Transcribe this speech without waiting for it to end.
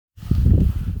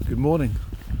Good morning.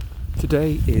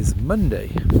 Today is Monday,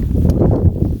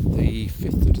 the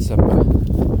 5th of December,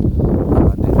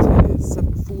 and it is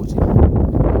 7:40 in the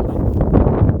morning,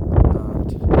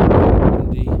 and in a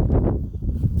windy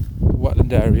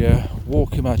wetland area,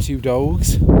 walking my two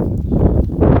dogs. The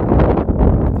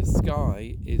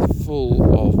sky is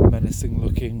full of menacing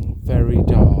looking, very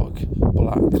dark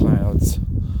black clouds.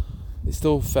 It's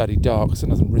still fairly dark, the sun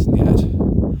hasn't risen yet.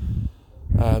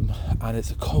 And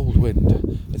it's a cold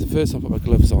wind. It's the first time I put my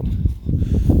gloves on.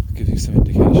 Gives you some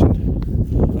indication. I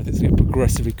think it's going to get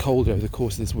progressively colder over the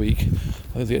course of this week. I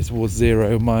think it's get towards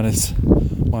 0, minus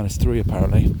 3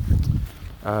 apparently.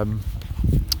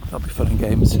 That'll be fun and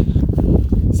games.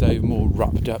 So more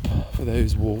wrapped up for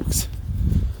those walks.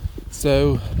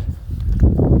 So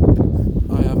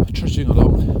I am trudging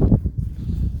along,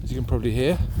 as you can probably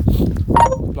hear.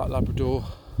 Black Labrador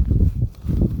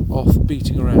off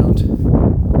beating around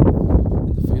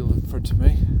in the field in front of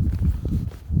me.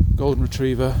 Golden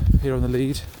Retriever here on the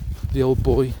lead, the old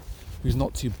boy who's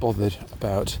not too bothered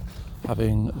about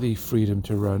having the freedom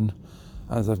to run.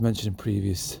 As I've mentioned in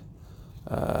previous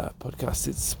podcasts,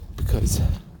 it's because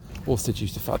also due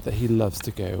to the fact that he loves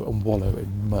to go and wallow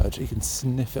in mud. He can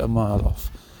sniff it a mile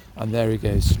off, and there he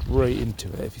goes straight into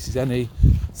it. If he sees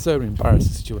so many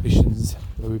embarrassing situations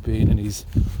where we've been, and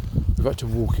we've had to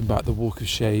walk him back the walk of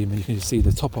shame, and you can just see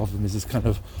the top of him is this kind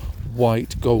of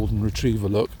white golden retriever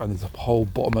look, and there's a whole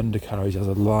bottom undercarriage has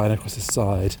a line across the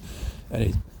side, and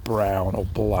it's brown or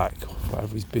black,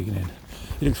 whatever he's been in.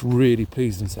 He looks really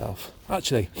pleased with himself.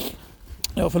 Actually,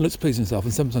 he often looks pleased with himself,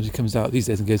 and sometimes he comes out these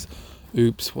days and goes,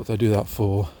 "Oops, what did I do that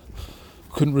for?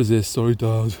 Couldn't resist, sorry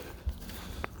Dad."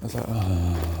 I was like,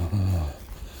 oh.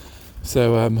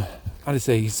 So, and I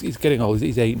say he's getting old.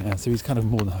 He's 8 now, so he's kind of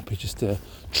more than happy just to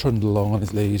trundle along on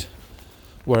his lead.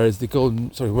 Whereas the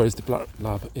Black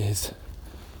Lab is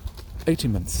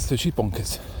 18 months, so she's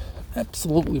bonkers,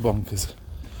 absolutely bonkers.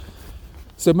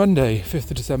 So Monday, 5th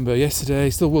of December,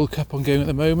 yesterday, still World Cup ongoing at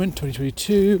the moment,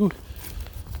 2022.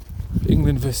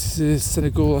 England versus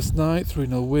Senegal last night,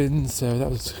 3-0 win, so that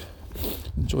was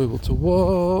enjoyable to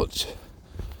watch.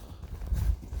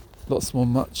 Lots more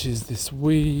matches this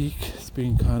week. It's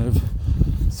been kind of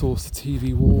source of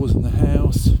TV wars in the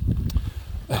house,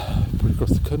 probably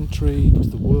across the country, across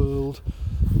the world.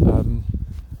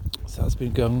 So that's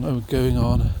been going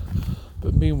on.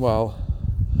 But meanwhile,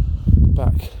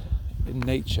 back in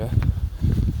nature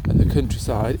and the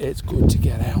countryside, it's good to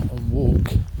get out and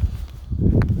walk.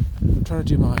 I'm trying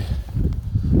to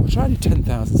do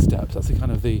 10,000 steps. That's the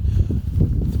kind of the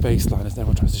baseline as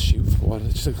everyone tries to shoot for. I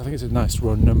think it's a nice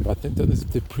run number. I think that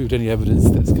they've proved any evidence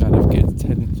that's kind of getting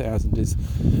 10,000 is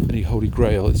any holy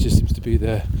grail. It just seems to be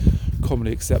the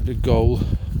commonly accepted goal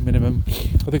minimum.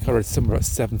 I think I read somewhere at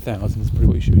 7,000 is probably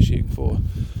what you should be shooting for.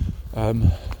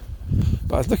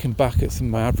 But I was looking back at some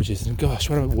of my averages, and gosh,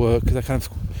 when I'm at work, because I'm kind of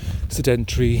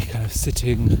sedentary, kind of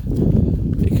sitting,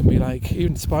 it can be like,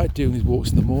 even despite doing these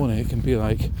walks in the morning, it can be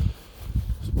like,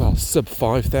 well, sub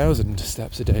 5,000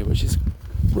 steps a day, which is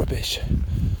rubbish.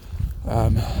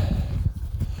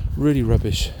 Really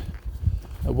rubbish.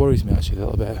 It worries me actually a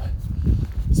little bit.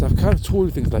 So I've kind of toyed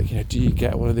with things like, do you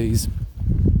get one of these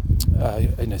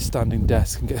standing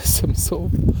desk and get some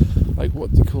sort of, like,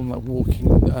 what do you call them, like walking,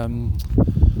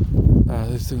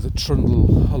 those things that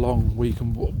trundle along where you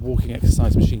can walking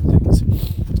exercise machine things.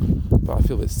 But I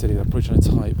feel a bit silly. I'm probably trying to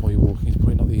type while you're walking. It's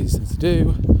probably not the easiest thing to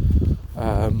do.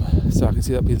 So I can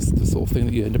see that being the sort of thing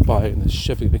that you end up buying and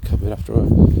shoving in a cupboard after a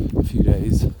few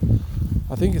days.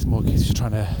 I think it's more just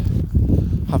trying to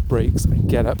have breaks and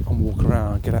get up and walk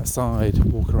around, get outside,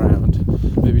 walk around,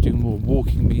 maybe doing more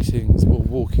walking meetings, more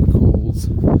walking calls,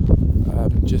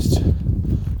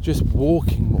 just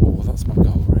walking more. That's my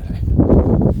goal, really.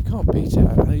 You can't beat it.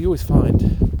 And you always find,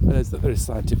 and there is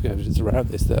scientific evidence around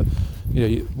this, that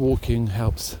walking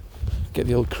helps get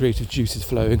the old creative juices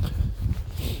flowing,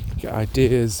 get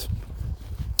ideas.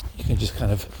 You can just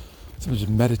kind of sometimes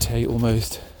just meditate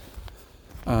almost,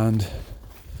 and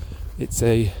it's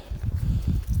a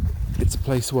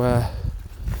place where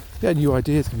new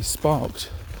ideas can be sparked,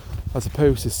 as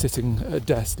opposed to sitting at a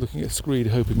desk looking at a screen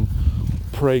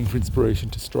praying for inspiration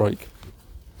to strike.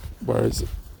 Whereas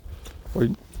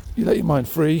when you let your mind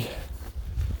free,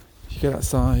 you get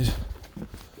outside,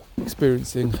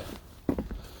 experiencing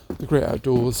the great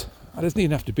outdoors. It doesn't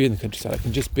even have to be in the countryside. It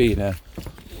can just be in a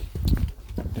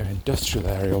industrial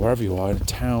area, or wherever you are, in a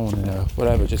town,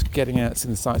 whatever. Just getting out,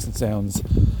 seeing the sights and sounds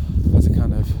has a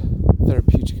kind of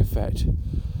therapeutic effect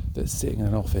that sitting in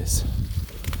an office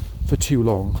for too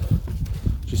long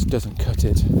just doesn't cut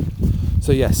it.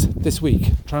 So yes, this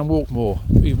week, try and walk more,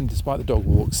 even despite the dog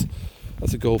walks.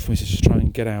 That's a goal for me, to just try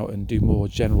and get out and do more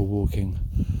general walking,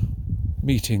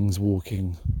 meetings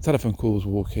walking, telephone calls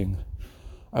walking.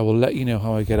 I will let you know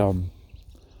how I get on.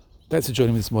 Thanks for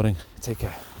joining me this morning. Take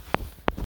care.